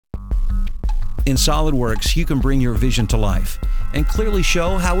In SolidWorks, you can bring your vision to life and clearly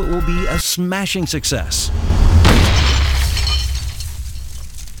show how it will be a smashing success.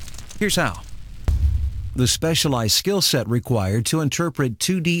 Here's how. The specialized skill set required to interpret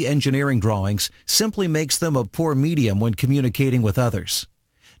 2D engineering drawings simply makes them a poor medium when communicating with others.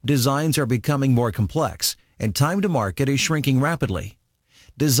 Designs are becoming more complex, and time to market is shrinking rapidly.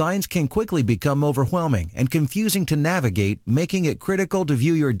 Designs can quickly become overwhelming and confusing to navigate, making it critical to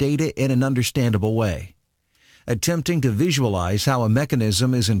view your data in an understandable way. Attempting to visualize how a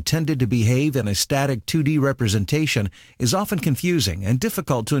mechanism is intended to behave in a static 2D representation is often confusing and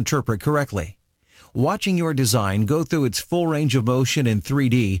difficult to interpret correctly. Watching your design go through its full range of motion in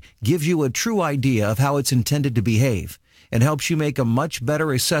 3D gives you a true idea of how it's intended to behave and helps you make a much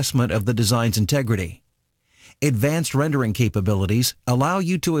better assessment of the design's integrity. Advanced rendering capabilities allow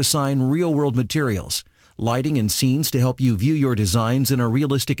you to assign real-world materials, lighting, and scenes to help you view your designs in a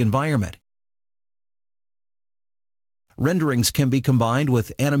realistic environment. Renderings can be combined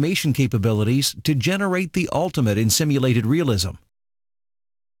with animation capabilities to generate the ultimate in simulated realism.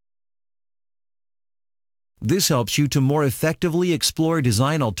 This helps you to more effectively explore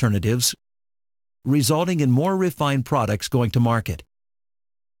design alternatives, resulting in more refined products going to market.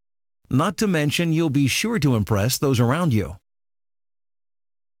 Not to mention, you'll be sure to impress those around you.